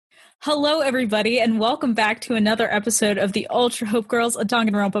Hello, everybody, and welcome back to another episode of the Ultra Hope Girls, a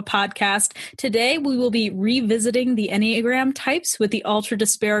Danganronpa podcast. Today, we will be revisiting the Enneagram types with the Ultra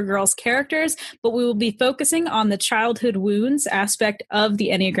Despair Girls characters, but we will be focusing on the childhood wounds aspect of the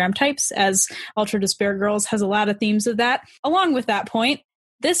Enneagram types, as Ultra Despair Girls has a lot of themes of that. Along with that point,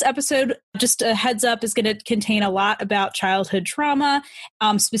 this episode, just a heads up, is going to contain a lot about childhood trauma,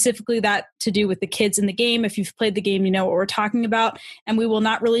 specifically that to do with the kids in the game. If you've played the game, you know what we're talking about. And we will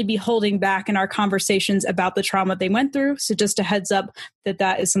not really be holding back in our conversations about the trauma they went through. So just a heads up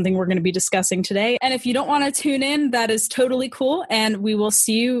that is something we're going to be discussing today. And if you don't want to tune in, that is totally cool. And we will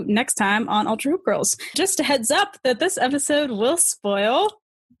see you next time on Ultra Hoop Girls. Just a heads up that this episode will spoil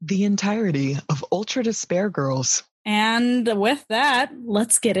the entirety of Ultra Despair Girls. And with that,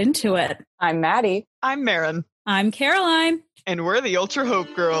 let's get into it. I'm Maddie. I'm Marin. I'm Caroline. And we're the Ultra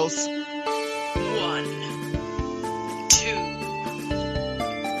Hope Girls. 1, 2.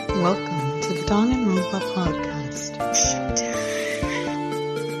 Welcome to the Danganronpa podcast.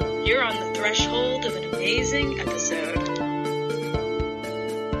 You're on the threshold of an amazing episode.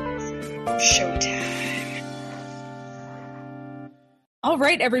 Showtime. All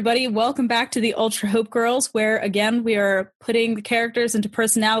right, everybody, welcome back to the Ultra Hope Girls, where, again, we are putting the characters into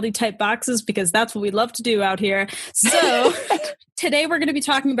personality type boxes because that's what we love to do out here. So today we're going to be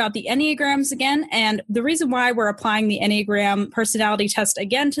talking about the Enneagrams again, and the reason why we're applying the Enneagram personality test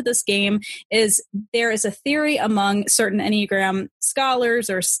again to this game is there is a theory among certain Enneagram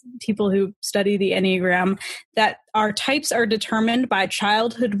scholars or people who study the Enneagram that our types are determined by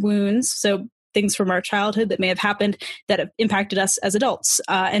childhood wounds, so things from our childhood that may have happened that have impacted us as adults.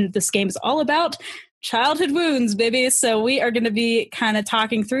 And this game is all about childhood wounds, baby. So we are going to be kind of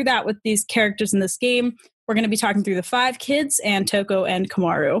talking through that with these characters in this game. We're going to be talking through the 5 kids and Toko and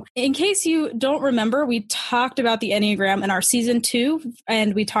Komaru. In case you don't remember, we talked about the Enneagram in our season 2,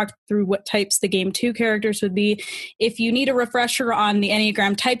 and we talked through what types the game 2 characters would be. If you need a refresher on the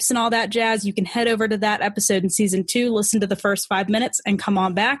Enneagram types and all that jazz, you can head over to that episode in season 2, listen to the first 5 minutes, and come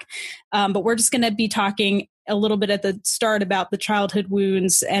on back. But we're just going to be talking a little bit at the start about the childhood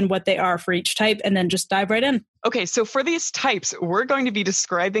wounds and what they are for each type, and then just dive right in. Okay, so for these types, we're going to be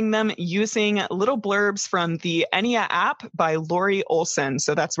describing them using little blurbs from the Ennea app by Lori Olson.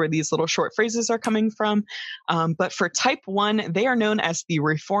 So that's where these little short phrases are coming from. But for type 1, they are known as the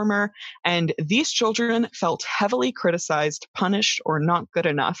reformer, and these children felt heavily criticized, punished, or not good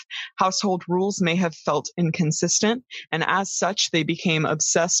enough. Household rules may have felt inconsistent, and as such, they became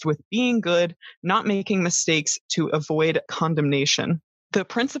obsessed with being good, not making mistakes to avoid condemnation. The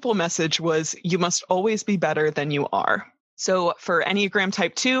principal message was, you must always be better than you are. So for Enneagram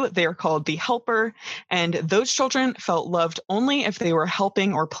Type 2, they are called the helper, and those children felt loved only if they were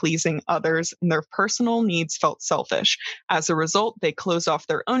helping or pleasing others, and their personal needs felt selfish. As a result, they closed off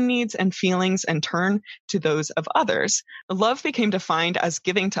their own needs and feelings and turned to those of others. Love became defined as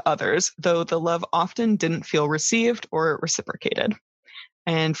giving to others, though the love often didn't feel received or reciprocated.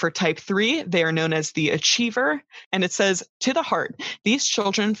 And for type 3, they are known as the achiever. And it says, to the heart, these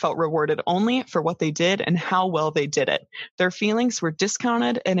children felt rewarded only for what they did and how well they did it. Their feelings were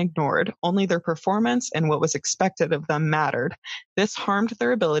discounted and ignored. Only their performance and what was expected of them mattered. This harmed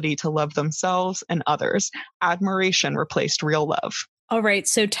their ability to love themselves and others. Admiration replaced real love. All right,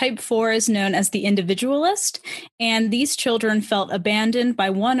 so type 4 is known as the individualist, and these children felt abandoned by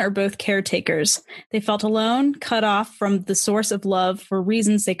one or both caretakers. They felt alone, cut off from the source of love for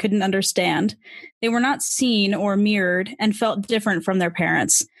reasons they couldn't understand. They were not seen or mirrored and felt different from their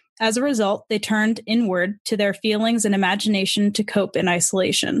parents. As a result, they turned inward to their feelings and imagination to cope in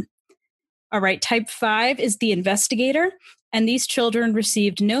isolation. All right, type 5 is the investigator, and these children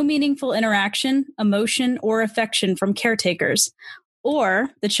received no meaningful interaction, emotion, or affection from caretakers. Or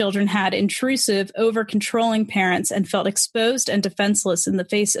the children had intrusive, over-controlling parents and felt exposed and defenseless in the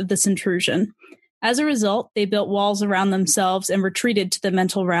face of this intrusion. As a result, they built walls around themselves and retreated to the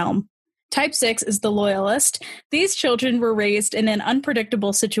mental realm. Type 6 is the loyalist. These children were raised in an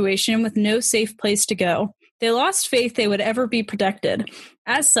unpredictable situation with no safe place to go. They lost faith they would ever be protected.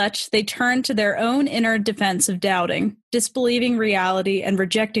 As such, they turned to their own inner defense of doubting, disbelieving reality, and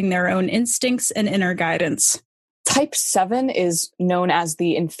rejecting their own instincts and inner guidance. Type 7 is known as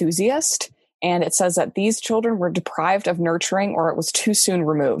the enthusiast, and it says that these children were deprived of nurturing or it was too soon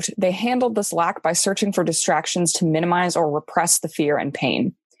removed. They handled this lack by searching for distractions to minimize or repress the fear and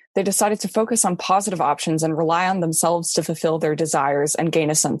pain. They decided to focus on positive options and rely on themselves to fulfill their desires and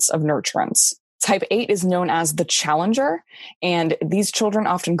gain a sense of nurturance. Type 8 is known as the challenger, and these children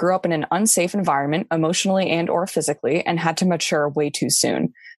often grew up in an unsafe environment, emotionally and or physically, and had to mature way too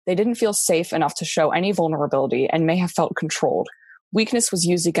soon. They didn't feel safe enough to show any vulnerability and may have felt controlled. weakness was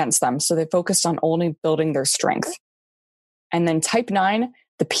used against them, so they focused on only building their strength. And then type 9,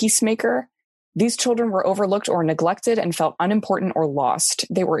 the peacemaker. These children were overlooked or neglected and felt unimportant or lost.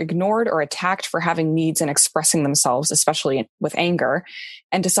 They were ignored or attacked for having needs and expressing themselves, especially with anger,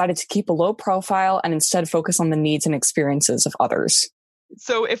 and decided to keep a low profile and instead focus on the needs and experiences of others.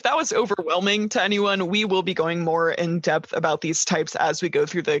 So if that was overwhelming to anyone, we will be going more in depth about these types as we go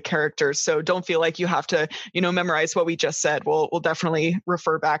through the characters. So don't feel like you have to, memorize what we just said. We'll definitely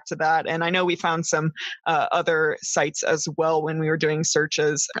refer back to that. And I know we found some other sites as well when we were doing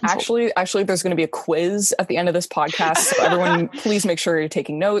searches. Actually, there's going to be a quiz at the end of this podcast. So everyone, please make sure you're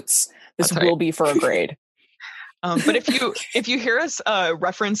taking notes. This will be for a grade. But if you hear us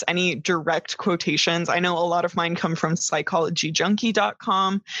reference any direct quotations, I know a lot of mine come from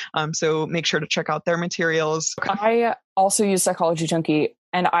psychologyjunkie.com. So make sure to check out their materials. I also use Psychology Junkie,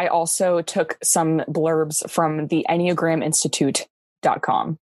 and I also took some blurbs from the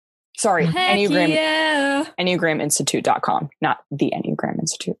EnneagramInstitute.com. Sorry, EnneagramInstitute.com, not the Enneagram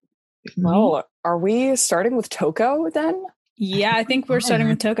Institute. Well, are we starting with Toko then? Yeah, I think we're starting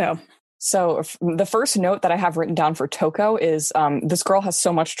with Toko. So the first note that I have written down for Toko is, this girl has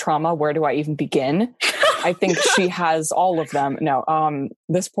so much trauma. Where do I even begin? I think she has all of them. No,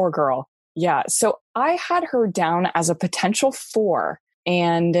 this poor girl. Yeah. So I had her down as a potential 4.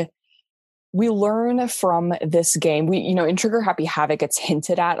 And we learn from this game, in Trigger Happy Havoc, it's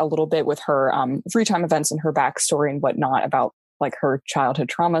hinted at a little bit with her free time events and her backstory and whatnot about like her childhood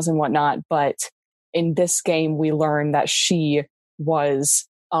traumas and whatnot. But in this game, we learn that she was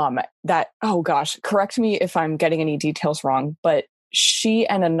correct me if I'm getting any details wrong, but she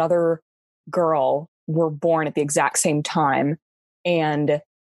and another girl were born at the exact same time, and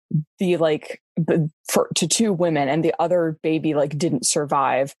to 2 women, and the other baby didn't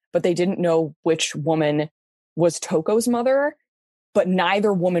survive, but they didn't know which woman was Toko's mother, but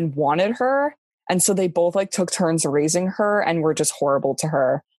neither woman wanted her. And so they both took turns raising her and were just horrible to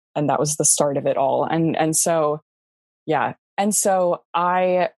her. And that was the start of it all. And so, yeah. And so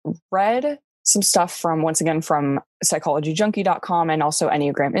I read some stuff from psychologyjunkie.com and also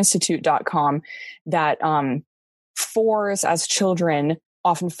EnneagramInstitute.com that 4s as children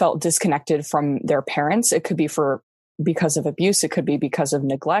often felt disconnected from their parents. It could be because of abuse. It could be because of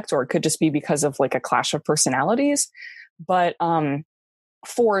neglect, or it could just be because of a clash of personalities. But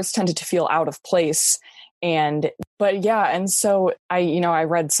 4s tended to feel out of place. And so I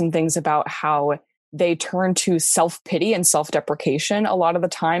read some things about how they turn to self-pity and self-deprecation a lot of the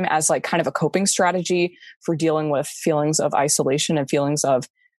time as kind of a coping strategy for dealing with feelings of isolation and feelings of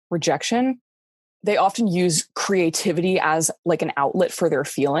rejection. They often use creativity as an outlet for their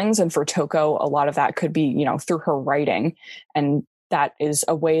feelings. And for Toko, a lot of that could be, through her writing. And that is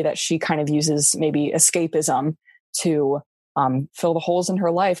a way that she kind of uses maybe escapism to fill the holes in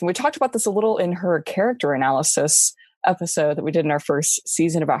her life. And we talked about this a little in her character analysis episode that we did in our first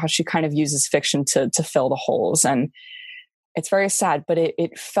season about how she kind of uses fiction to fill the holes. And it's very sad, but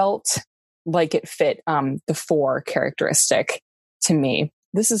it felt like it fit the 4 characteristic to me.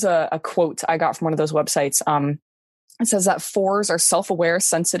 This is a quote I got from one of those websites. It says that 4s are self-aware,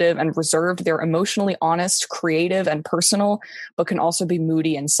 sensitive, and reserved. They're emotionally honest, creative, and personal, but can also be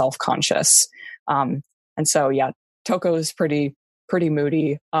moody and self-conscious. And so, yeah, Toko is pretty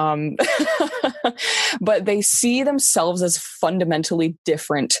moody. But they see themselves as fundamentally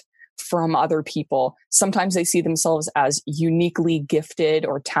different from other people. Sometimes they see themselves as uniquely gifted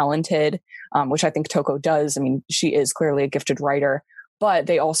or talented, which I think Toko does. I mean, she is clearly a gifted writer, but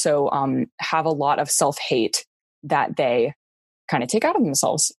they also have a lot of self-hate that they kind of take out of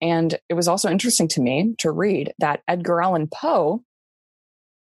themselves. And it was also interesting to me to read that Edgar Allan Poe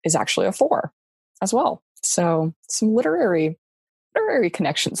is actually a 4 as well. So some literary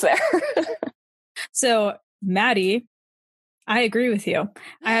connections there. So, Maddie, I agree with you.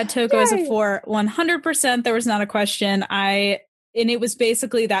 I had Toko as a 4, 100%. There was not a question. And it was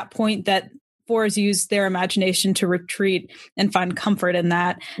basically that point that 4s use their imagination to retreat and find comfort in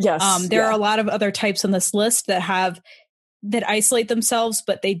that. Yes. There are a lot of other types on this list that isolate themselves,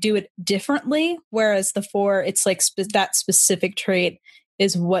 but they do it differently. Whereas the 4, it's that specific trait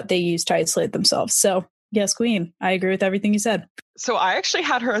is what they use to isolate themselves. So, yes, Queen, I agree with everything you said. So I actually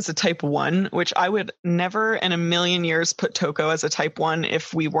had her as a type 1, which I would never in a million years put Toko as a type 1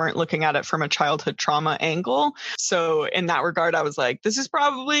 if we weren't looking at it from a childhood trauma angle. So in that regard, I was like, this is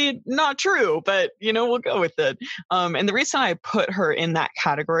probably not true, but we'll go with it. And the reason I put her in that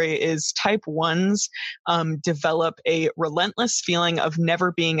category is type 1s develop a relentless feeling of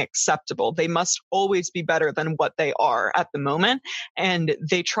never being acceptable. They must always be better than what they are at the moment. And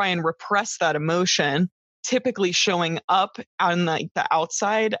they try and repress that emotion typically showing up on the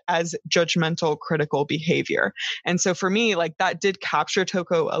outside as judgmental, critical behavior. And so for me, like that did capture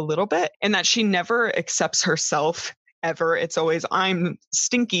Toko a little bit, in that she never accepts herself ever. It's always, I'm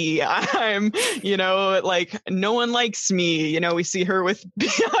stinky. I'm, like no one likes me. We see her with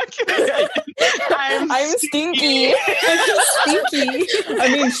Byakuya. I'm stinky. Stinky. I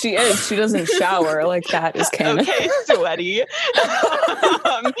mean, she is. She doesn't shower. Like that is canon. Okay, sweaty.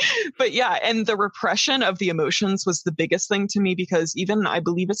 But yeah, and the repression of the emotions was the biggest thing to me, because even, I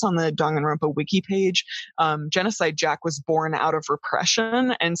believe it's on the Danganronpa wiki page, Genocide Jack was born out of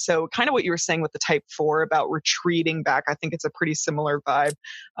repression. And so kind of what you were saying with the Type 4 about retreating back, I think it's a pretty similar vibe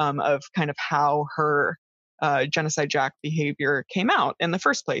of kind of how her Genocide Jack behavior came out in the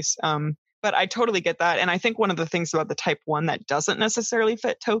first place. But I totally get that. And I think one of the things about the Type 1 that doesn't necessarily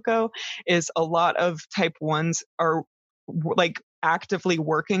fit Toko is a lot of Type 1s are like actively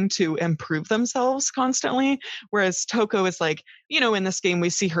working to improve themselves constantly. Whereas Toko is like, in this game,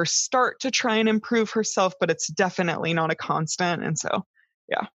 we see her start to try and improve herself, but it's definitely not a constant. And so,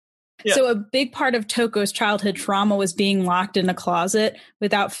 yeah. Yeah. So a big part of Toko's childhood trauma was being locked in a closet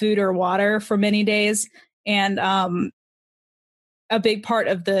without food or water for many days. And a big part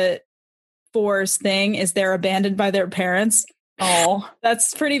of the Four's thing is they're abandoned by their parents. Oh,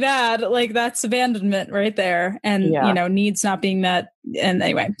 that's pretty bad. Like that's abandonment right there. And, needs not being met. And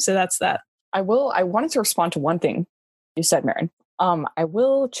anyway, so that's that. I wanted to respond to one thing you said, Marin. I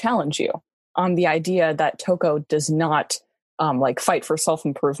will challenge you on the idea that Toko does not fight for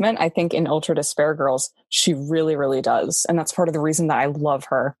self-improvement. I think in Ultra Despair Girls, she really, really does. And that's part of the reason that I love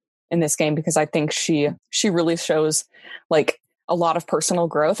her in this game, because I think she really shows like a lot of personal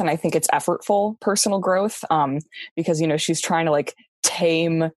growth. And I think it's effortful personal growth, because, she's trying to like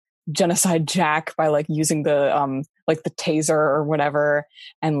tame Genocide Jack by like using the the taser or whatever.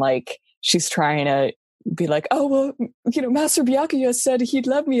 And like, she's trying to be like, oh, well, Master Byakuya said he'd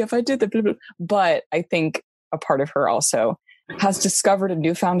love me if I did that. But I think a part of her also has discovered a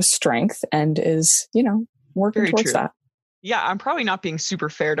newfound strength and is, working Very towards true. that. Yeah, I'm probably not being super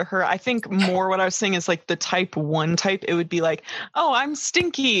fair to her. I think more what I was saying is like the Type 1 type, it would be like, oh, I'm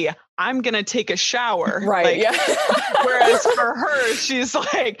stinky, I'm going to take a shower. Right, yeah. Whereas for her, she's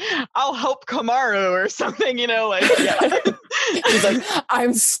like, I'll help Komaru or something, yeah. She's like,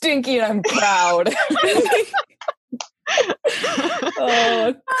 I'm stinky and I'm proud.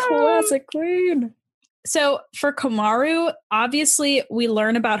 Oh, classic queen. So for Komaru, obviously we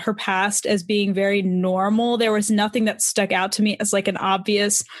learn about her past as being very normal. There was nothing that stuck out to me as like an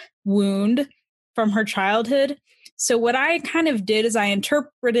obvious wound from her childhood. So what I kind of did is I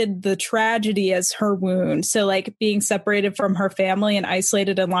interpreted the tragedy as her wound. So like being separated from her family and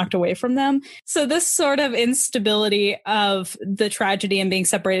isolated and locked away from them. So this sort of instability of the tragedy and being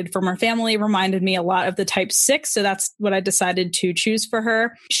separated from her family reminded me a lot of the Type 6. So that's what I decided to choose for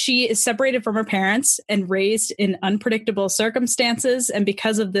her. She is separated from her parents and raised in unpredictable circumstances. And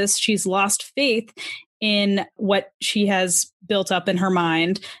because of this, she's lost faith in what she has built up in her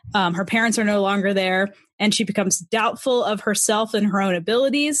mind. Her parents are no longer there. And she becomes doubtful of herself and her own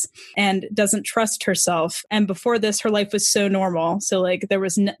abilities and doesn't trust herself. And before this, her life was so normal. So like there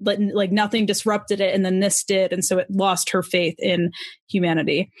was nothing disrupted it, and then this did. And so it lost her faith in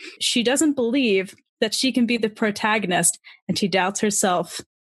humanity. She doesn't believe that she can be the protagonist, and she doubts herself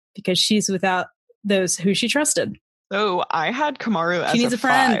because she's without those who she trusted. So I had Komaru as she needs a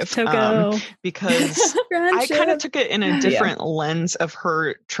friend, 5, Toko. Because I kind of took it in a different lens of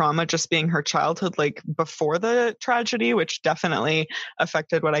her trauma just being her childhood, like before the tragedy, which definitely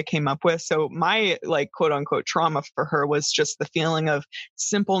affected what I came up with. So my like quote unquote trauma for her was just the feeling of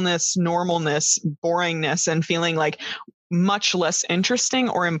simpleness, normalness, boringness, and feeling like much less interesting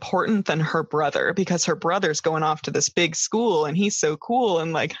or important than her brother, because her brother's going off to this big school and he's so cool,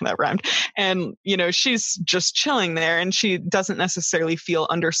 and like that rhymed, and she's just chilling there and she doesn't necessarily feel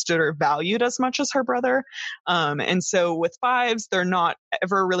understood or valued as much as her brother. And so with 5s, they're not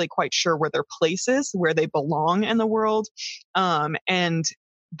ever really quite sure where their place is, where they belong in the world, and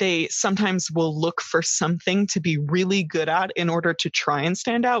they sometimes will look for something to be really good at in order to try and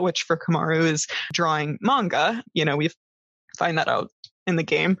stand out, which for Komaru is drawing manga. We've find that out in the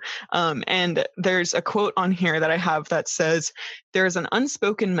game. And there's a quote on here that I have that says, there's an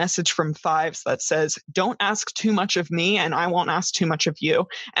unspoken message from 5s that says, don't ask too much of me and I won't ask too much of you.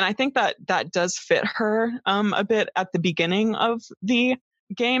 And I think that that does fit her a bit at the beginning of the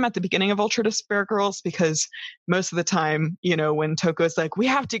game, at the beginning of Ultra Despair Girls, because most of the time, when Toko's like, we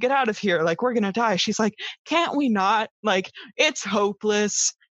have to get out of here, like we're gonna die, she's like, can't we not? Like, it's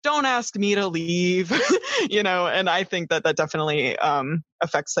hopeless. Don't ask me to leave, and I think that that definitely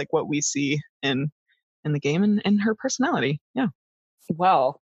affects like what we see in in the game and her personality. Yeah.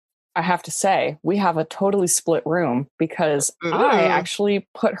 Well, I have to say, we have a totally split room because I actually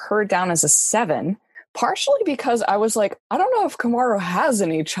put her down as a 7, partially because I was like, I don't know if Komaru has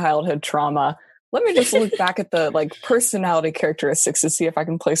any childhood trauma. Let me just look back at the like personality characteristics to see if I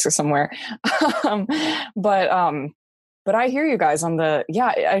can place her somewhere. But I hear you guys on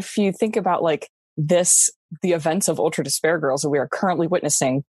if you think about like the events of Ultra Despair Girls that we are currently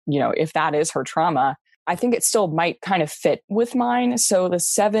witnessing, if that is her trauma, I think it still might kind of fit with mine. So the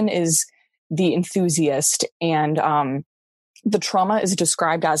 7 is the enthusiast, and the trauma is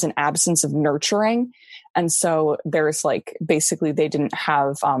described as an absence of nurturing. And so there's like, basically they didn't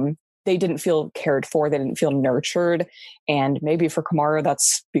feel cared for. They didn't feel nurtured. And maybe for Komaru,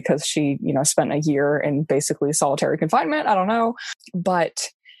 that's because she, spent a year in basically solitary confinement. I don't know. But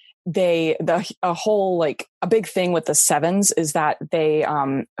a big thing with the 7s is that they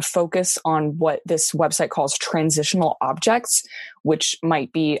focus on what this website calls transitional objects, which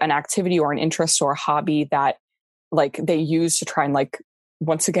might be an activity or an interest or a hobby that like they use to try and like,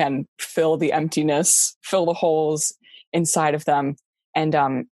 once again, fill the emptiness, fill the holes inside of them.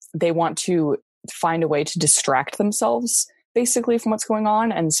 And they want to find a way to distract themselves basically from what's going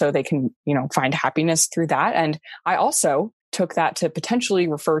on. And so they can, find happiness through that. And I also took that to potentially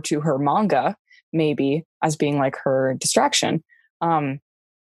refer to her manga, maybe, as being like her distraction. And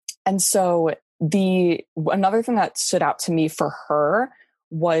so another thing that stood out to me for her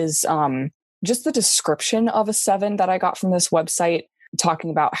was just the description of a 7 that I got from this website, talking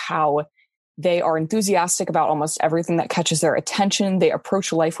about how they are enthusiastic about almost everything that catches their attention. They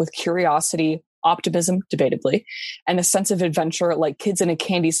approach life with curiosity, optimism, debatably, and a sense of adventure, like kids in a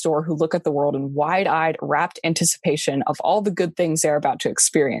candy store who look at the world in wide-eyed, rapt anticipation of all the good things they're about to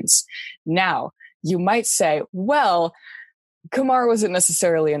experience. Now, you might say, well, Komaru isn't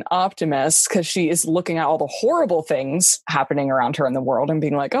necessarily an optimist because she is looking at all the horrible things happening around her in the world and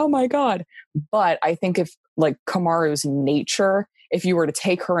being like, oh my God. But I think if like Komaru's nature, if you were to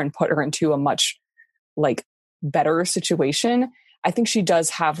take her and put her into a much like better situation, I think she does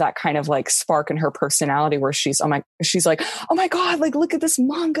have that kind of like spark in her personality where she's like, oh my God, like, look at this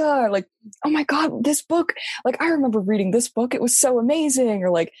manga, or like, oh my God, this book, like, I remember reading this book. It was so amazing.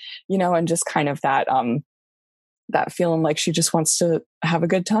 Or like, and just kind of that feeling like she just wants to have a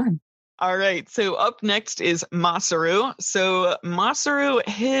good time. All right. So up next is Masaru. So Masaru,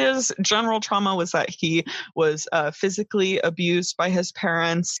 his general trauma was that he was physically abused by his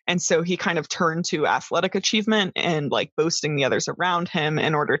parents. And so he kind of turned to athletic achievement and like boasting the others around him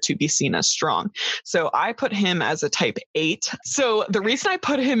in order to be seen as strong. So I put him as a type 8. So the reason I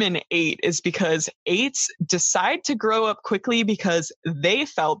put him in 8 is because 8s decide to grow up quickly because they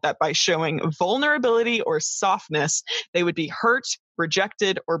felt that by showing vulnerability or softness, they would be hurt,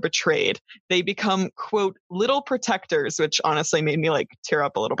 rejected, or betrayed. They become, quote, little protectors, which honestly made me like tear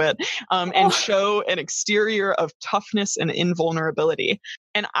up a little bit, and show an exterior of toughness and invulnerability.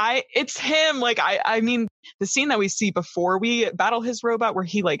 And it's him. Like, I mean, the scene that we see before we battle his robot where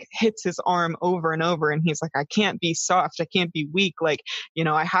he like hits his arm over and over and he's like, I can't be soft. I can't be weak. Like,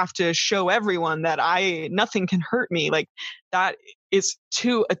 I have to show everyone that nothing can hurt me. Like, that is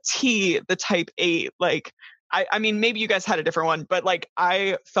to a T the type 8. Like, I mean, maybe you guys had a different one, but like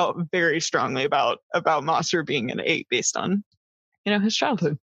I felt very strongly about Masaru being an 8 based on, his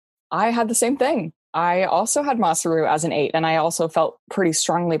childhood. I had the same thing. I also had Masaru as an 8, and I also felt pretty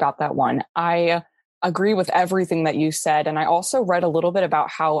strongly about that one. I agree with everything that you said. And I also read a little bit about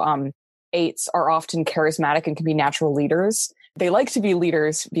how 8s are often charismatic and can be natural leaders. They like to be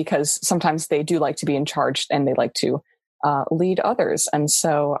leaders because sometimes they do like to be in charge and they like to lead others. And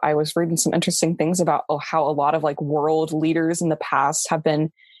so I was reading some interesting things about how a lot of like world leaders in the past have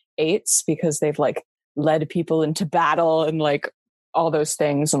been 8s because they've like led people into battle and like all those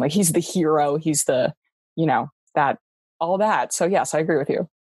things. And like, he's the hero. He's the, that, all that. So yes, I agree with you.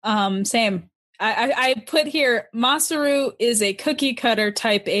 Same. I put here, Masaru is a cookie cutter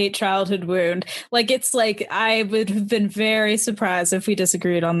type 8 childhood wound. Like, it's like, I would have been very surprised if we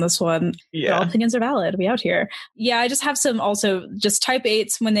disagreed on this one. Yeah. All opinions are valid. We out here. Yeah. I just have some also just type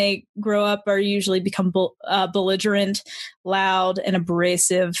 8s when they grow up are usually become belligerent, loud, and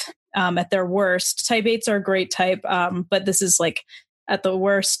abrasive at their worst. Type 8s are a great type. But this is like at their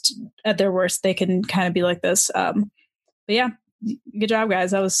worst, they can kind of be like this. But yeah, good job, guys.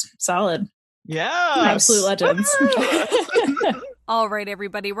 That was solid. Yeah. Absolute legends. All right,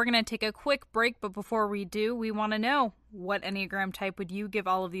 everybody, we're going to take a quick break, but before we do, we want to know, what Enneagram type would you give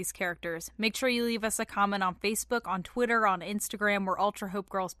all of these characters? Make sure you leave us a comment on Facebook, on Twitter, on Instagram. We're Ultra Hope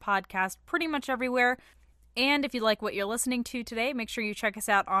Girls Podcast, pretty much everywhere. And if you like what you're listening to today, make sure you check us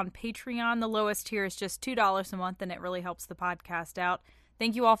out on Patreon. The lowest tier is just $2 a month, and it really helps the podcast out.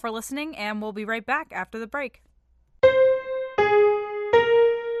 Thank you all for listening, and we'll be right back after the break.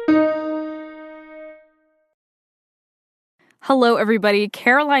 Hello, everybody.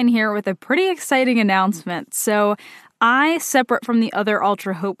 Caroline here with a pretty exciting announcement. So I, separate from the other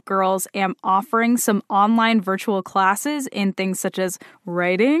Ultra Hope girls, am offering some online virtual classes in things such as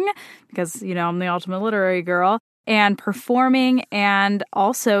writing, because, I'm the ultimate literary girl, and performing, and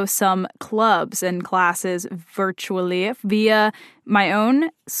also some clubs and classes virtually via my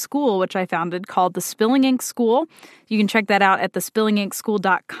own school, which I founded, called the Spilling Ink School. You can check that out at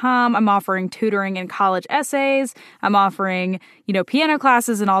thespillinginkschool.com. I'm offering tutoring in college essays. I'm offering, piano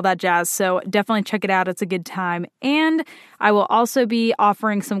classes and all that jazz. So definitely check it out. It's a good time. And I will also be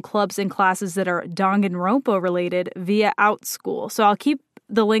offering some clubs and classes that are Danganronpa related via Outschool. So I'll keep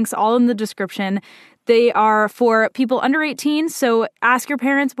the links all in the description. They are for people under 18, so ask your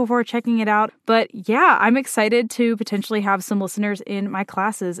parents before checking it out. But yeah, I'm excited to potentially have some listeners in my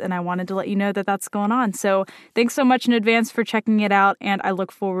classes, and I wanted to let you know that that's going on. So thanks so much in advance for checking it out, and I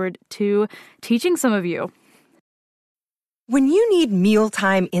look forward to teaching some of you. When you need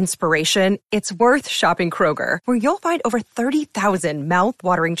mealtime inspiration, it's worth shopping Kroger, where you'll find over 30,000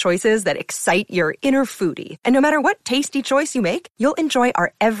 mouth-watering choices that excite your inner foodie. And no matter what tasty choice you make, you'll enjoy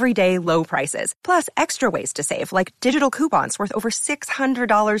our everyday low prices, plus extra ways to save, like digital coupons worth over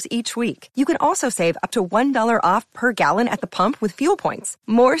 $600 each week. You can also save up to $1 off per gallon at the pump with fuel points.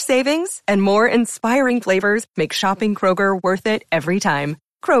 More savings and more inspiring flavors make shopping Kroger worth it every time.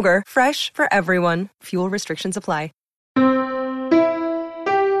 Kroger, fresh for everyone. Fuel restrictions apply.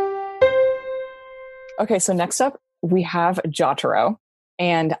 Okay, so next up, we have Jotaro.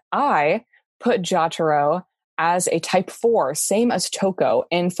 And I put Jotaro as a type 4, same as Toko.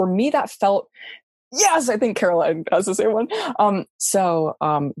 And for me, that felt, yes, I think Caroline has the same one.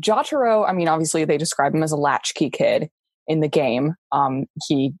 Jotaro, obviously they describe him as a latchkey kid in the game.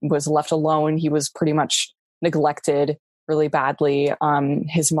 He was left alone. He was pretty much neglected really badly.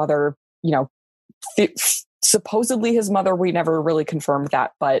 His mother, supposedly his mother, we never really confirmed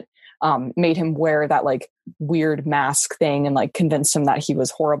that, but made him wear that weird mask thing and convinced him that he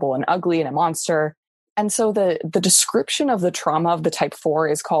was horrible and ugly and a monster. And so the description of the trauma of the type 4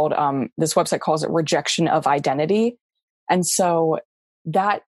 is called, this website calls it rejection of identity. And so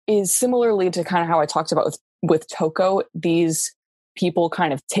that is similarly to kind of how I talked about with Toko. These people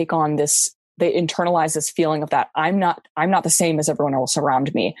kind of take on this, they internalize this feeling of that I'm not the same as everyone else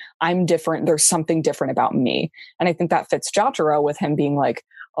around me. I'm different. There's something different about me. And I think that fits Jotaro with him being like,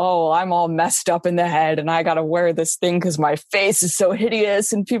 oh, I'm all messed up in the head and I got to wear this thing because my face is so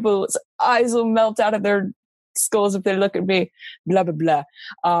hideous and people's eyes will melt out of their skulls if they look at me, blah, blah,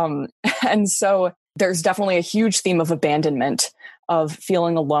 blah. And so there's definitely a huge theme of abandonment, of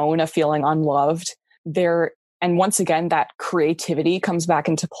feeling alone, of feeling unloved there. And once again, that creativity comes back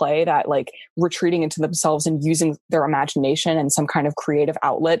into play, that retreating into themselves and using their imagination and some kind of creative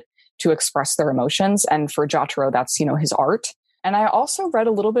outlet to express their emotions. And for Jotaro, that's, his art. And I also read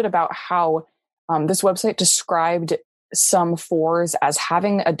a little bit about how this website described some 4s as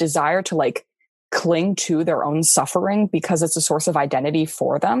having a desire to cling to their own suffering because it's a source of identity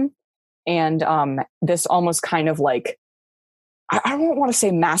for them. And this almost kind of I don't want to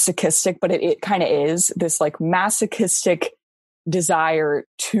say masochistic, but it kind of is this masochistic desire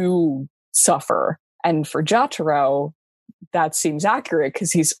to suffer. And for Jotaro, that seems accurate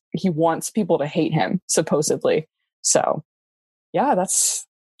because he wants people to hate him, supposedly. So yeah, that's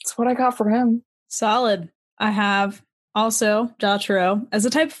what I got for him. Solid. I have also Jotaro as a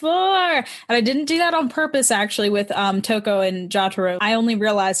type 4. And I didn't do that on purpose, actually, with Toko and Jotaro. I only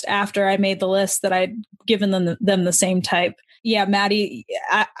realized after I made the list that I'd given them the same type. Yeah, Maddie,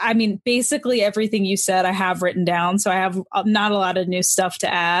 I mean, basically everything you said I have written down. So I have not a lot of new stuff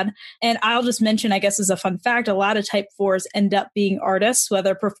to add. And I'll just mention, I guess as a fun fact, a lot of type 4s end up being artists,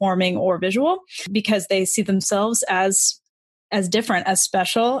 whether performing or visual, because they see themselves as different, as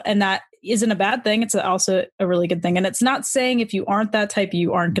special. And that isn't a bad thing. It's also a really good thing. And it's not saying if you aren't that type,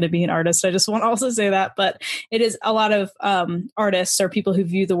 you aren't going to be an artist. I just want to also say that. But it is a lot of artists or people who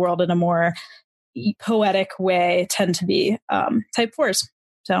view the world in a more poetic way tend to be type 4s.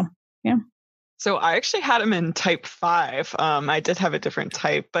 So, yeah. So I actually had him in type 5. I did have a different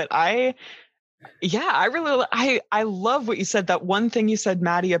type, but I Yeah, I love what you said. That one thing you said,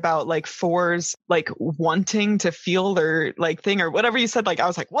 Maddie, about like fours, like wanting to feel their like thing or whatever you said, like I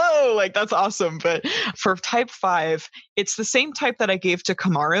was like, whoa, like that's awesome. But for type 5, it's the same type that I gave to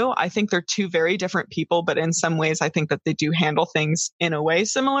Kamaru. I think they're two very different people, but in some ways I think that they do handle things in a way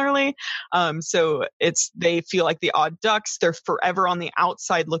similarly. So they feel like the odd ducks. They're forever on the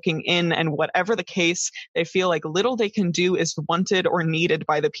outside looking in, and whatever the case, they feel like little they can do is wanted or needed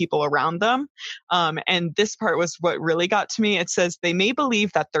by the people around them. And this part was what really got to me. It says they may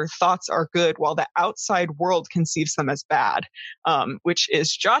believe that their thoughts are good while the outside world conceives them as bad, which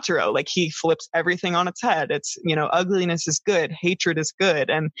is Jotaro. Like he flips everything on its head. It's, ugliness is good, hatred is good.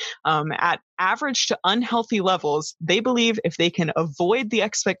 And at average to unhealthy levels, they believe if they can avoid the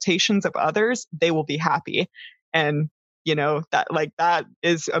expectations of others, they will be happy. And that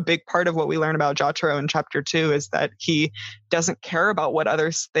is a big part of what we learn about Jotaro in chapter 2, is that he doesn't care about what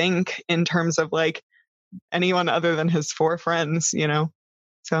others think in terms of like anyone other than his 4 friends, so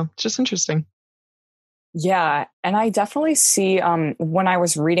it's just interesting. Yeah. And I definitely see, when I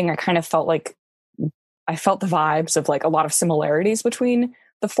was reading, I kind of felt like I felt the vibes of like a lot of similarities between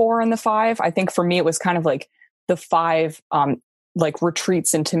the 4 and the 5. I think for me, it was kind of like the 5, like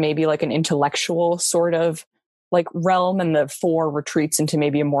retreats into maybe like an intellectual sort of like realm, and the 4 retreats into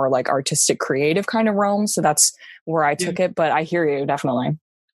maybe a more like artistic, creative kind of realm. So that's where I took it, but I hear you definitely.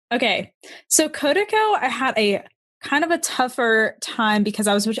 Okay. So Kodako, I had a kind of a tougher time because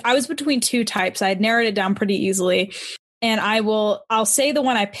I was between 2 types. I had narrowed it down pretty easily. And I'll say the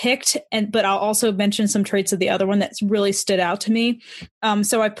one I picked, but I'll also mention some traits of the other one that's really stood out to me.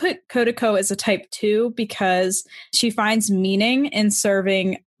 So I put Kodako as a type 2 because she finds meaning in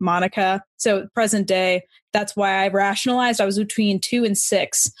serving Monika. So present day, that's why I rationalized. I was between 2 and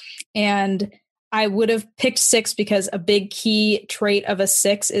 6. And I would have picked 6 because a big key trait of a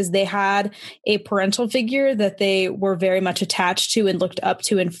 6 is they had a parental figure that they were very much attached to and looked up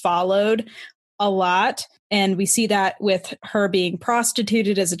to and followed a lot. And we see that with her being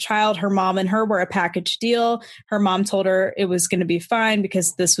prostituted as a child. Her mom and her were a package deal. Her mom told her it was going to be fine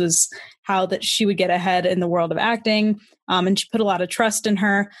because this was how that she would get ahead in the world of acting. And she put a lot of trust in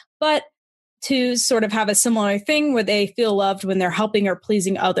her. But to sort of have a similar thing where they feel loved when they're helping or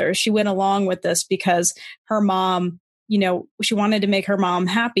pleasing others, she went along with this because her mom, she wanted to make her mom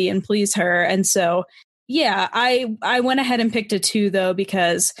happy and please her. And so, yeah, I went ahead and picked a 2 though,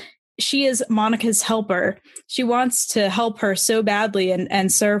 because she is Monika's helper. She wants to help her so badly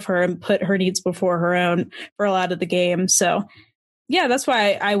and serve her and put her needs before her own for a lot of the game. So yeah, that's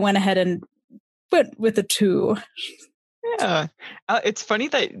why I went ahead and went with a 2. Yeah. It's funny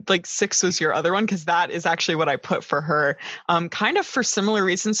that like 6 was your other one, because that is actually what I put for her. Kind of for similar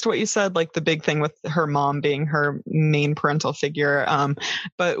reasons to what you said, like the big thing with her mom being her main parental figure.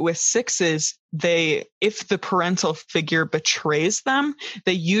 But with 6s, if the parental figure betrays them,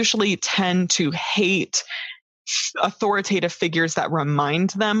 they usually tend to hate authoritative figures that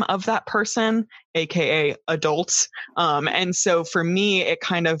remind them of that person, aka adults. And so for me, it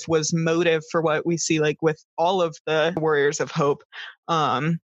kind of was motive for what we see like with all of the Warriors of Hope.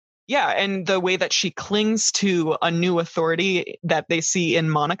 Yeah, and the way that she clings to a new authority that they see in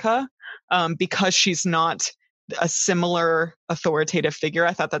Monika, because she's not a similar authoritative figure.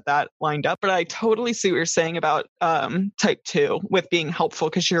 I thought that lined up, but I totally see what you're saying about type 2 with being helpful,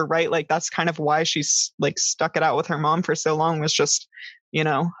 because you're right. Like that's kind of why she's like stuck it out with her mom for so long, was just,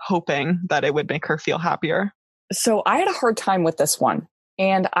 hoping that it would make her feel happier. So I had a hard time with this one.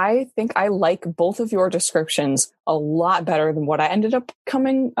 And I think I like both of your descriptions a lot better than what I ended up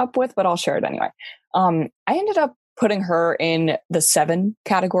coming up with, but I'll share it anyway. I ended up putting her in the 7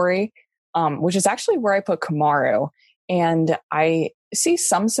 category, which is actually where I put Kamaru. And I see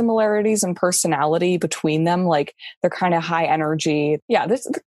some similarities in personality between them. Like they're kind of high energy. Yeah, this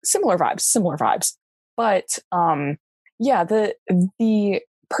similar vibes. But yeah, the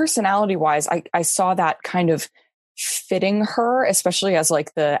personality wise, I saw that kind of fitting her, especially as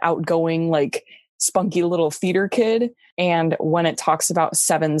like the outgoing, like spunky little theater kid. And when it talks about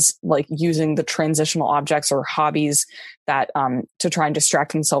 7s, like using the transitional objects or hobbies that to try and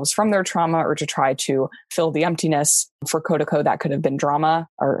distract themselves from their trauma or to try to fill the emptiness, for Kodako, that could have been drama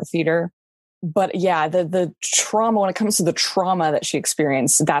or theater. But yeah, the trauma, when it comes to the trauma that she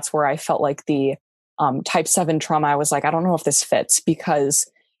experienced, that's where I felt like the type 7 trauma, I was like, I don't know if this fits, because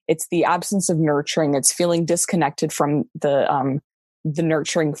it's the absence of nurturing. It's feeling disconnected from the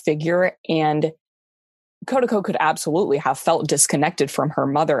nurturing figure. And Kodako could absolutely have felt disconnected from her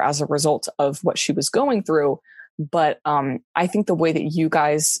mother as a result of what she was going through. But I think the way that you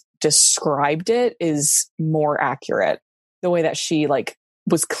guys described it is more accurate. The way that she like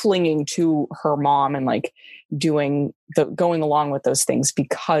was clinging to her mom and like going along with those things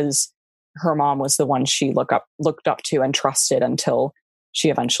because her mom was the one she looked up to and trusted until she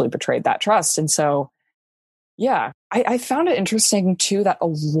eventually betrayed that trust. And so, yeah, I found it interesting too that a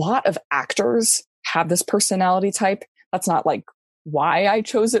lot of actors have this personality type. That's not like why I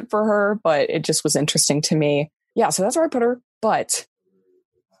chose it for her, but it just was interesting to me. Yeah, so that's where I put her. But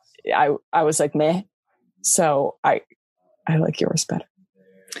I was like, meh. So I like yours better.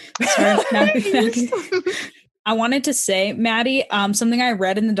 Sorry, Maddie. I wanted to say, Maddie, something I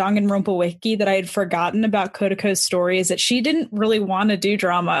read in the Danganronpa wiki that I had forgotten about Kotoko's story is that she didn't really want to do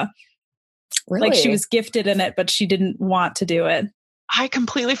drama. Really? Like she was gifted in it, but she didn't want to do it. I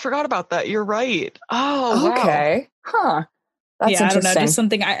completely forgot about that. You're right. Oh, okay. Wow. Huh. That's I don't interesting. know, just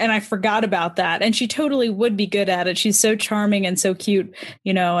something I forgot about that. And she totally would be good at it. She's so charming and so cute,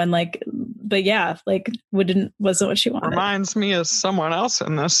 and like, but yeah, like wasn't what she wanted. Reminds me of someone else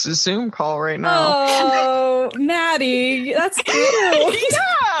in this Zoom call right now. Oh, Maddie, that's true.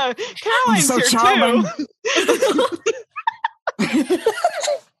 Yeah, Caroline's so here charming. too.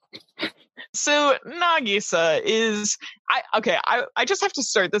 So Nagisa is I just have to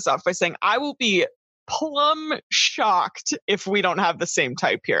start this off by saying I will be plumb shocked if we don't have the same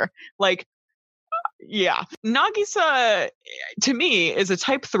type here. Like, yeah, Nagisa to me is a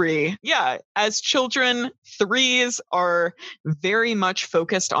type 3. Yeah, as children, 3s are very much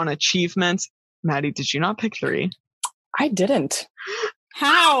focused on achievements. Maddie, did you not pick 3? I didn't.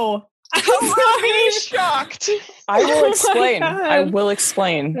 How? I'm really shocked. I will explain. God. I will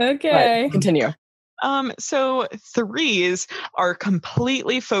explain. Okay. But continue. So 3s are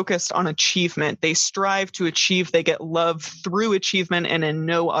completely focused on achievement. They strive to achieve. They get love through achievement and in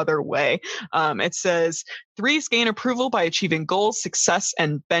no other way. It says 3s gain approval by achieving goals, success,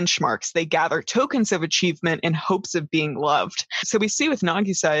 and benchmarks. They gather tokens of achievement in hopes of being loved. So we see with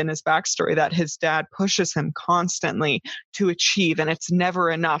Nagisa in his backstory that his dad pushes him constantly to achieve, and it's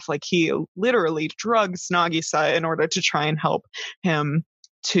never enough. Like he literally drugs Nagisa in order to try and help him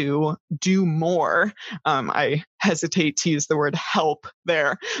to do more. I hesitate to use the word help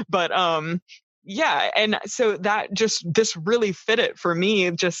there, but yeah. And so this really fit it for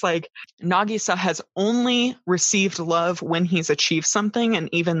me. Just like Nagisa has only received love when he's achieved something. And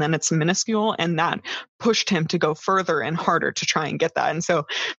even then it's minuscule. And that pushed him to go further and harder to try and get that. And so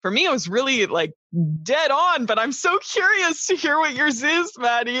for me, it was really like dead on, but I'm so curious to hear what yours is,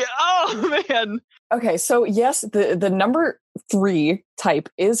 Maddie. Oh man. Okay. So yes, the number 3 type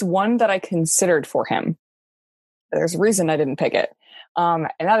is one that I considered for him. There's a reason I didn't pick it. And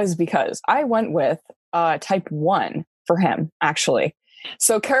that is because I went with type 1 for him, actually.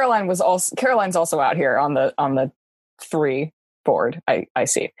 So Caroline's also out here on the 3 board. I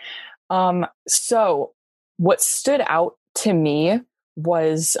see. So what stood out to me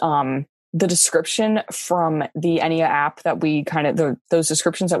was the description from the Enya app that we those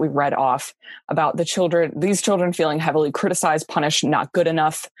descriptions that we read off about these children feeling heavily criticized, punished, not good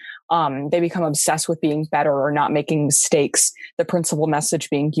enough. They become obsessed with being better or not making mistakes. The principal message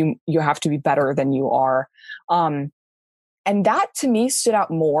being you have to be better than you are. And that to me stood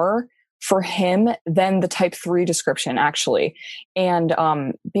out more for him than the type 3 description, actually. And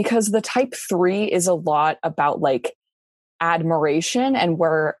because the type 3 is a lot about like admiration, and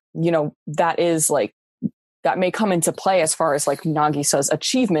where, that is like, that may come into play as far as like Nagisa's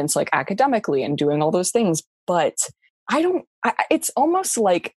achievements, like academically and doing all those things. But it's almost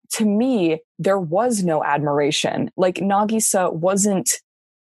like, to me, there was no admiration. Like Nagisa wasn't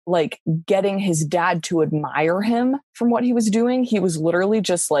like getting his dad to admire him from what he was doing. He was literally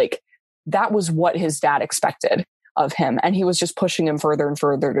just like, that was what his dad expected of him. And he was just pushing him further and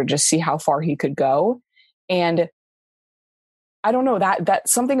further to just see how far he could go. And I don't know, that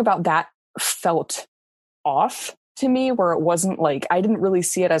something about that felt off to me, where it wasn't like, I didn't really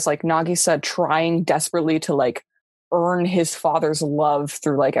see it as like Nagisa trying desperately to like earn his father's love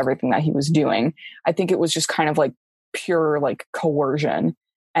through like everything that he was doing. I think it was just kind of like pure like coercion.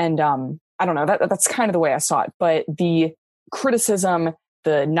 And I don't know, that's kind of the way I saw it. But the criticism,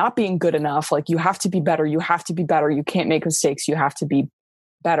 the not being good enough, like you have to be better, you can't make mistakes, you have to be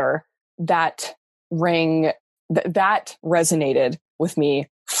better, that resonated with me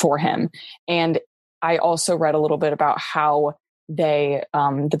for him. And I also read a little bit about how they,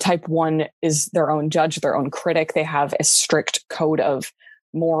 the type 1 is their own judge, their own critic. They have a strict code of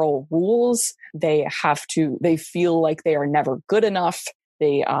moral rules. They feel like they are never good enough.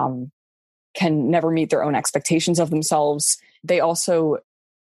 They can never meet their own expectations of themselves. They also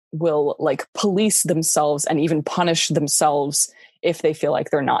will like police themselves and even punish themselves if they feel like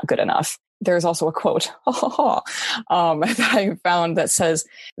they're not good enough. there's also a quote that I found that says,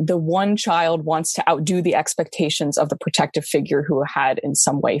 the one child wants to outdo the expectations of the protective figure who had in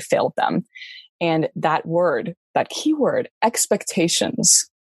some way failed them. And that word, that keyword, expectations,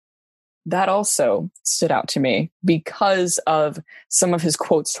 that also stood out to me because of some of his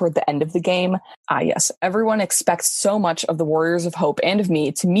quotes toward the end of the game. Yes, everyone expects so much of the Warriors of Hope and of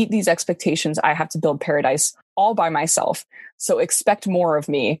me. To meet these expectations, I have to build paradise all by myself. So expect more of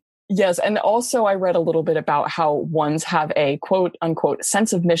me. Yes, and also I read a little bit about how ones have a quote unquote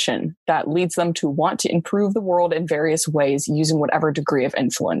sense of mission that leads them to want to improve the world in various ways using whatever degree of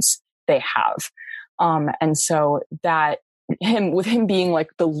influence they have. And so that with him being like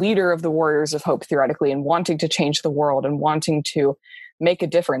the leader of the Warriors of Hope theoretically and wanting to change the world and wanting to make a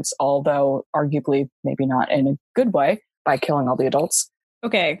difference, although arguably maybe not in a good way by killing all the adults.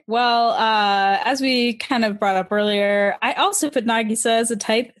 Okay, well, as we kind of brought up earlier, I also put Nagisa as a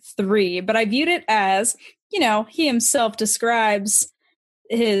type 3, but I viewed it as, he himself describes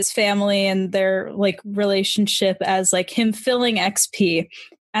his family and their like relationship as like him filling XP.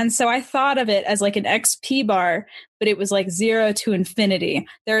 And so I thought of it as like an XP bar, but it was like 0 to infinity.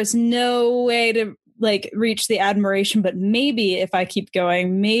 There is no way to like reach the admiration, but maybe if I keep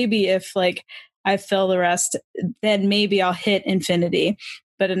going, maybe if like I fill the rest, then maybe I'll hit infinity,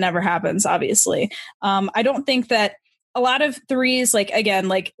 but it never happens, obviously. I don't think that a lot of 3s, like, again,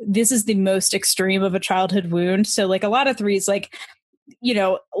 like this is the most extreme of a childhood wound. So like a lot of 3s, like,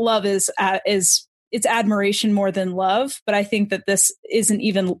 love is it's admiration more than love. But I think that this isn't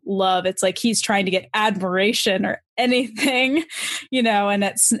even love. It's like he's trying to get admiration or anything,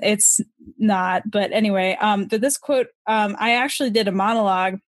 and it's not. But anyway, this quote, I actually did a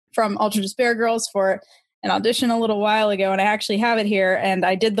monologue from Ultra Despair Girls for an audition a little while ago, and I actually have it here. And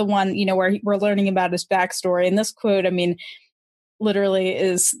I did the one, where we're learning about his backstory. And this quote, I mean, literally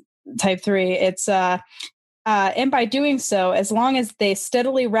is type 3. It's, and by doing so, as long as they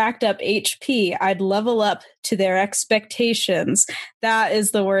steadily racked up HP, I'd level up to their expectations. That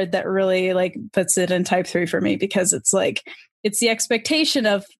is the word that really like puts it in type 3 for me, because it's like, it's the expectation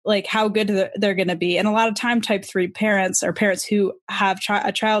of like how good they're going to be. And a lot of time type 3 parents or parents who have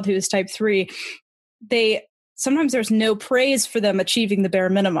a child who is type 3, sometimes there's no praise for them achieving the bare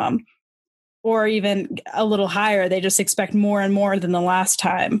minimum or even a little higher. They just expect more and more than the last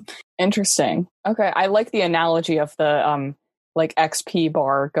time. Interesting. Okay. I like the analogy of the like XP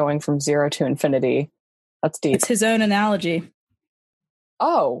bar going from 0 to infinity. That's deep. It's his own analogy.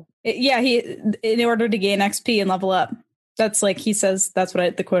 Oh. In order to gain XP and level up. That's like, he says, that's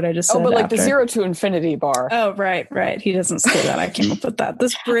what the quote I just said. Oh, but like the 0 to infinity bar. Oh, right. He doesn't say that. I came up with that.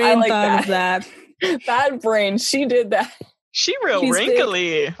 This brain like thought of that. That brain, she did that. She's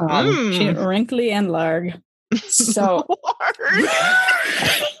wrinkly. She's wrinkly and large. So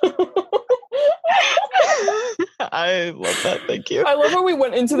I love that. Thank you. I love how we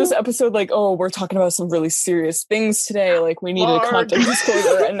went into this episode like, oh, we're talking about some really serious things today. Like we needed a content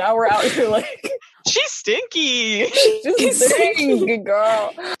disclosure, and now we're out here like she's stinky. She's stinky,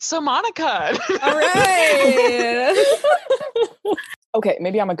 girl. So Monica. All right. Okay,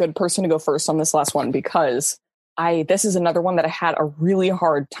 maybe I'm a good person to go first on this last one because this is another one that I had a really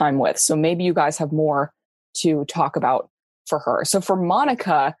hard time with. So maybe you guys have more to talk about for her. So for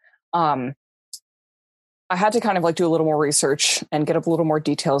Monica, I had to kind of like do a little more research and get a little more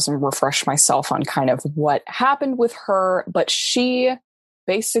details and refresh myself on kind of what happened with her. But she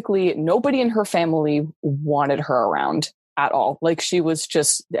basically, nobody in her family wanted her around at all. Like she was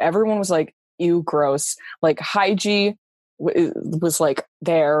just, everyone was like, ew, gross. Like Haiji was like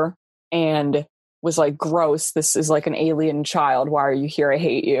there and was like, gross. This is like an alien child. Why are you here? I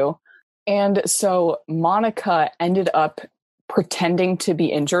hate you. And so Monica ended up pretending to be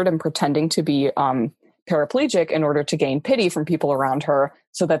injured and pretending to be paraplegic in order to gain pity from people around her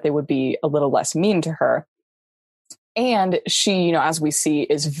so that they would be a little less mean to her. And she, as we see,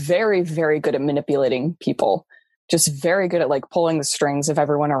 is very, very good at manipulating people, just very good at like pulling the strings of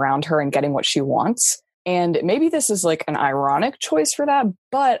everyone around her and getting what she wants. And maybe this is like an ironic choice for that,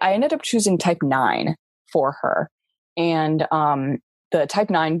 but I ended up choosing type 9 for her. And the type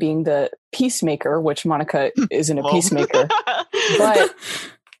 9 being the peacemaker, which Monica isn't a peacemaker, but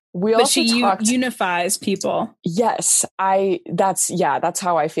she unifies people. Yes, that's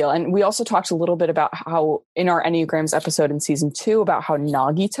how I feel. And we also talked a little bit about how in our Enneagrams episode in season 2 about how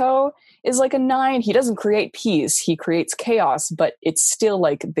Nagito is like a 9. He doesn't create peace, he creates chaos, but it's still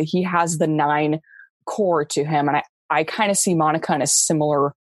like he has the 9 core to him. And I kind of see Monica in a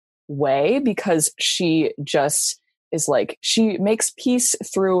similar way because she just is like, she makes peace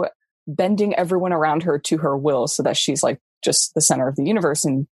through bending everyone around her to her will so that she's like just the center of the universe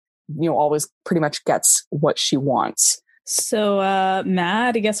and always pretty much gets what she wants. So,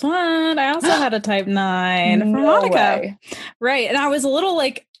 Matt, guess what? I also had a type 9 from Monica. Way. Right. And I was a little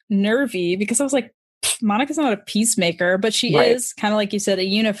like nervy because I was like, Monica's not a peacemaker, but she is kind of like you said, a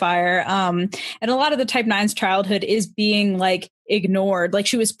unifier. And a lot of the type 9's childhood is being like ignored. Like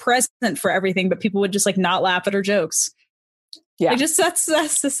she was present for everything, but people would just like not laugh at her jokes. Yeah. Like just that's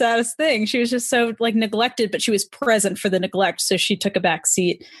the saddest thing. She was just so like neglected, but she was present for the neglect. So she took a back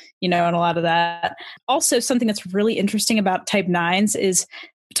seat, and a lot of that. Also, something that's really interesting about type 9s is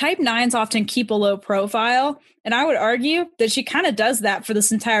type 9s often keep a low profile. And I would argue that she kind of does that for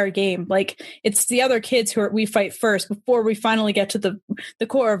this entire game. Like it's the other kids we fight first before we finally get to the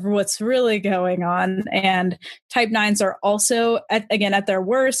core of what's really going on. And type 9s are also, at their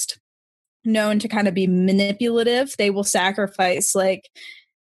worst, known to kind of be manipulative. They will sacrifice like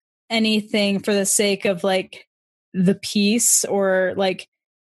anything for the sake of like the peace or like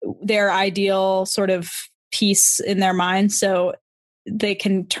their ideal sort of peace in their mind. So they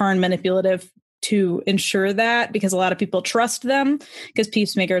can turn manipulative to ensure that, because a lot of people trust them, because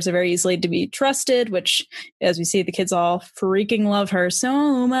peacemakers are very easily to be trusted, which, as we see, the kids all freaking love her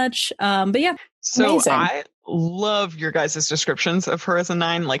so much. But yeah. So amazing. I love your guys' descriptions of her as a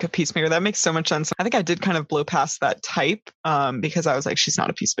 9, like a peacemaker. That makes so much sense. I think I did kind of blow past that type because I was like, she's not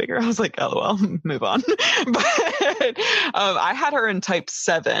a peacemaker. I was like, LOL, move on. But I had her in type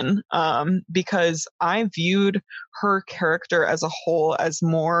 7 because I viewed her character as a whole as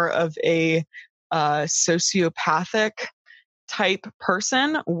more of a sociopathic type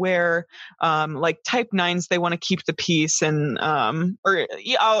person, where like type 9s, they want to keep the peace, and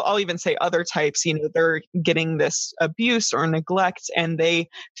I'll even say other types, they're getting this abuse or neglect and they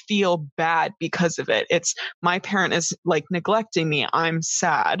feel bad because of it. It's my parent is like neglecting me, I'm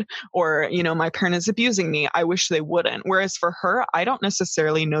sad, or my parent is abusing me, I wish they wouldn't. Whereas for her, I don't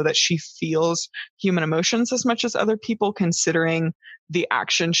necessarily know that she feels human emotions as much as other people, considering the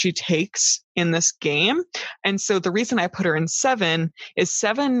action she takes in this game. And so the reason I put her in 7 is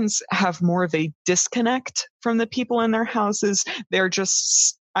 7s have more of a disconnect from the people in their houses. They're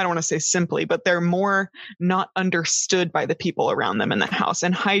just, I don't want to say simply, but they're more not understood by the people around them in the house.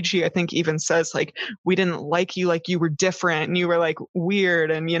 And Haiji, I think, even says like, we didn't like you were different and you were like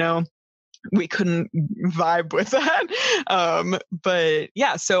weird, and we couldn't vibe with that. But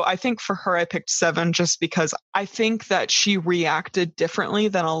yeah, so I think for her, I picked 7 just because I think that she reacted differently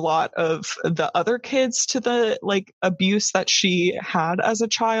than a lot of the other kids to the like abuse that she had as a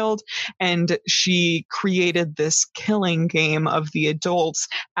child. And she created this killing game of the adults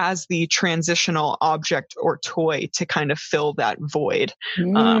as the transitional object or toy to kind of fill that void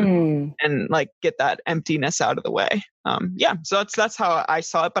and like get that emptiness out of the way. So that's how I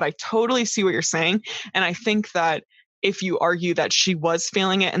saw it, but I totally see what you're saying. And I think that if you argue that she was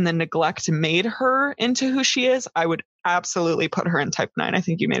feeling it and the neglect made her into who she is, I would absolutely put her in type 9. I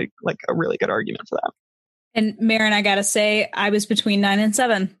think you made like a really good argument for that. And Marin, I gotta say, I was between 9 and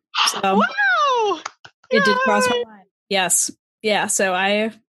 7. So wow! It did cross my mind. Yes. Yeah. So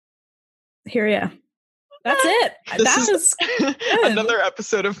I hear you. That's it. That was good. Another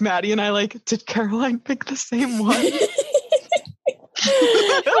episode of Maddie and I like, did Caroline pick the same one?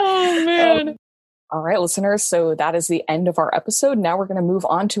 Oh, man. All right, listeners. So that is the end of our episode. Now we're going to move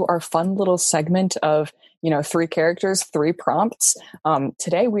on to our fun little segment of, 3 characters, 3 prompts.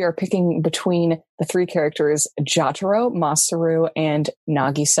 Today we are picking between the 3 characters, Jotaro, Masaru, and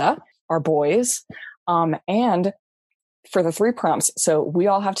Nagisa, our boys. And for the 3 prompts, so we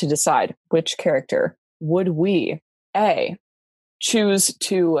all have to decide which character would we, A, choose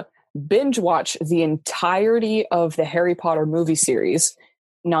to binge watch the entirety of the Harry Potter movie series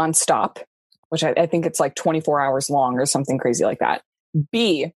nonstop, which I think it's like 24 hours long or something crazy like that.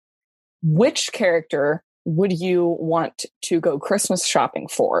 B, which character would you want to go Christmas shopping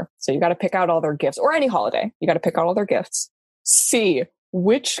for? So you got to pick out all their gifts, or any holiday. You got to pick out all their gifts. C,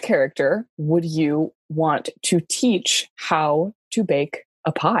 which character would you want to teach how to bake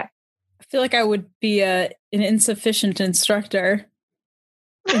a pie? I feel like I would be an insufficient instructor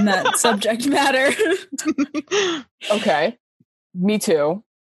in that subject matter. Okay. Me too.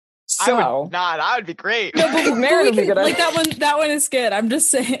 So I would not. I would be great. No, but Mary would be good. Like that one is good. I'm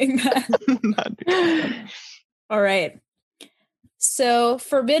just saying that. All right. So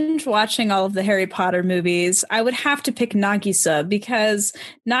for binge watching all of the Harry Potter movies, I would have to pick Nagisa, because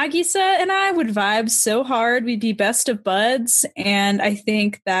Nagisa and I would vibe so hard. We'd be best of buds. And I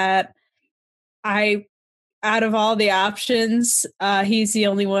think that out of all the options, he's the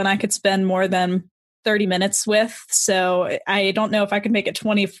only one I could spend more than 30 minutes with. So I don't know if I could make it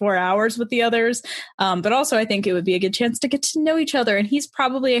 24 hours with the others. But also I think it would be a good chance to get to know each other. And he's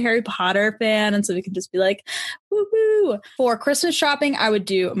probably a Harry Potter fan. And so we could just be like, woohoo. For Christmas shopping, I would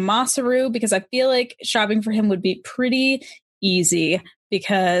do Masaru because I feel like shopping for him would be pretty easy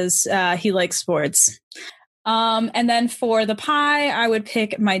because he likes sports. And then for the pie, I would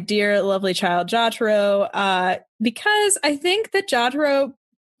pick my dear, lovely child, Jotaro, because I think that Jotaro,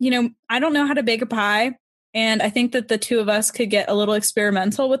 I don't know how to bake a pie. And I think that the two of us could get a little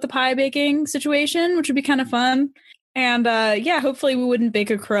experimental with the pie baking situation, which would be kind of fun. And hopefully we wouldn't bake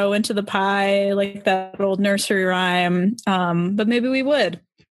a crow into the pie like that old nursery rhyme. But maybe we would,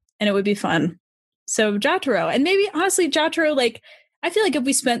 and it would be fun. So Jotaro, and maybe honestly, Jotaro, like, I feel like if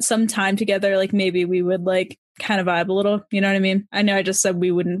we spent some time together, like maybe we would like kind of vibe a little, you know what I mean? I know I just said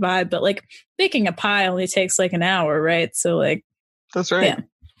we wouldn't vibe, but like baking a pie only takes like an hour, right? So like, that's right. Yeah.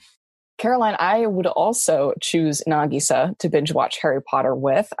 Caroline, I would also choose Nagisa to binge watch Harry Potter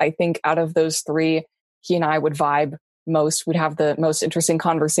with. I think out of those three, he and I would vibe most. We'd have the most interesting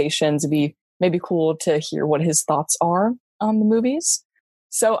conversations. It'd be maybe cool to hear what his thoughts are on the movies.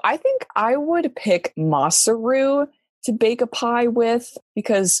 So I think I would pick Masaru to bake a pie with,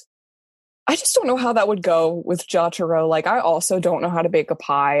 because I just don't know how that would go with Jotaro. Like, I also don't know how to bake a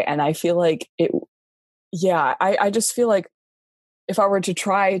pie. And I feel like I just feel like if I were to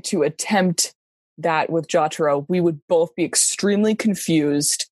try to attempt that with Jotaro, we would both be extremely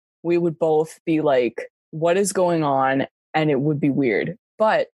confused. We would both be like, what is going on? And it would be weird.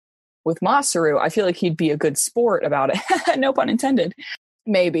 But with Masaru, I feel like he'd be a good sport about it. No pun intended.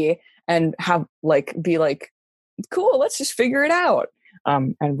 Maybe. And have be like, cool, let's just figure it out.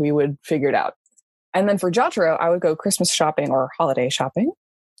 And we would figure it out. And then for Jotaro, I would go Christmas shopping or holiday shopping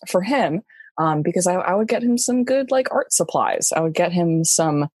for him, because I would get him some good like art supplies. I would get him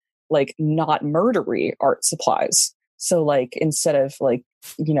some like not murdery art supplies. So like instead of like,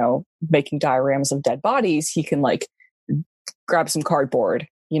 making dioramas of dead bodies, he can like grab some cardboard,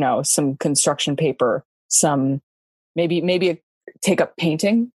 some construction paper, some maybe take up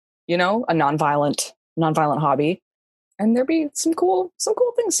painting, a nonviolent hobby, and there'd be some cool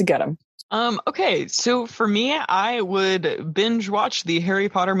things to get him. Okay, so for me, I would binge watch the Harry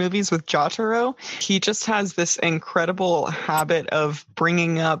Potter movies with Jotaro. He just has this incredible habit of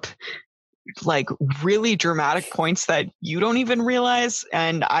bringing up like really dramatic points that you don't even realize,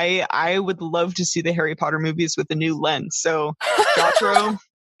 and I would love to see the Harry Potter movies with a new lens. So Jotaro,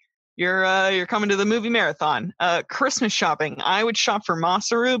 you're coming to the movie marathon. Christmas shopping, I would shop for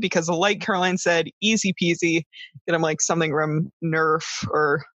Masaru because, like Caroline said, easy peasy. Get him like something from Nerf,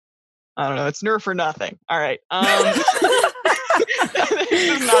 or I don't know, it's Nerf or nothing. All right.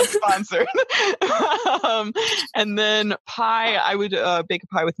 This is not sponsored. And then pie, I would bake a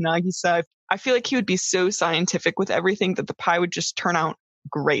pie with Nagisa. I feel like he would be so scientific with everything that the pie would just turn out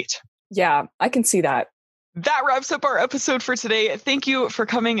great. Yeah, I can see that. That wraps up our episode for today. Thank you for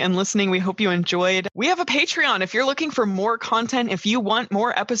coming and listening. We hope you enjoyed. We have a Patreon. If you're looking for more content, if you want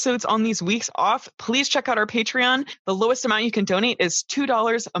more episodes on these weeks off, please check out our Patreon. The lowest amount you can donate is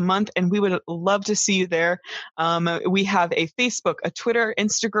 $2 a month, and we would love to see you there. We have a Facebook, a Twitter,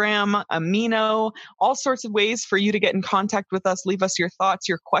 Instagram, a Mino, all sorts of ways for you to get in contact with us. Leave us your thoughts,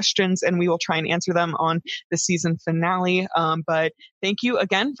 your questions, and we will try and answer them on the season finale. But thank you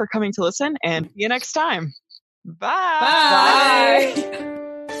again for coming to listen, and see you next time. Bye. Bye.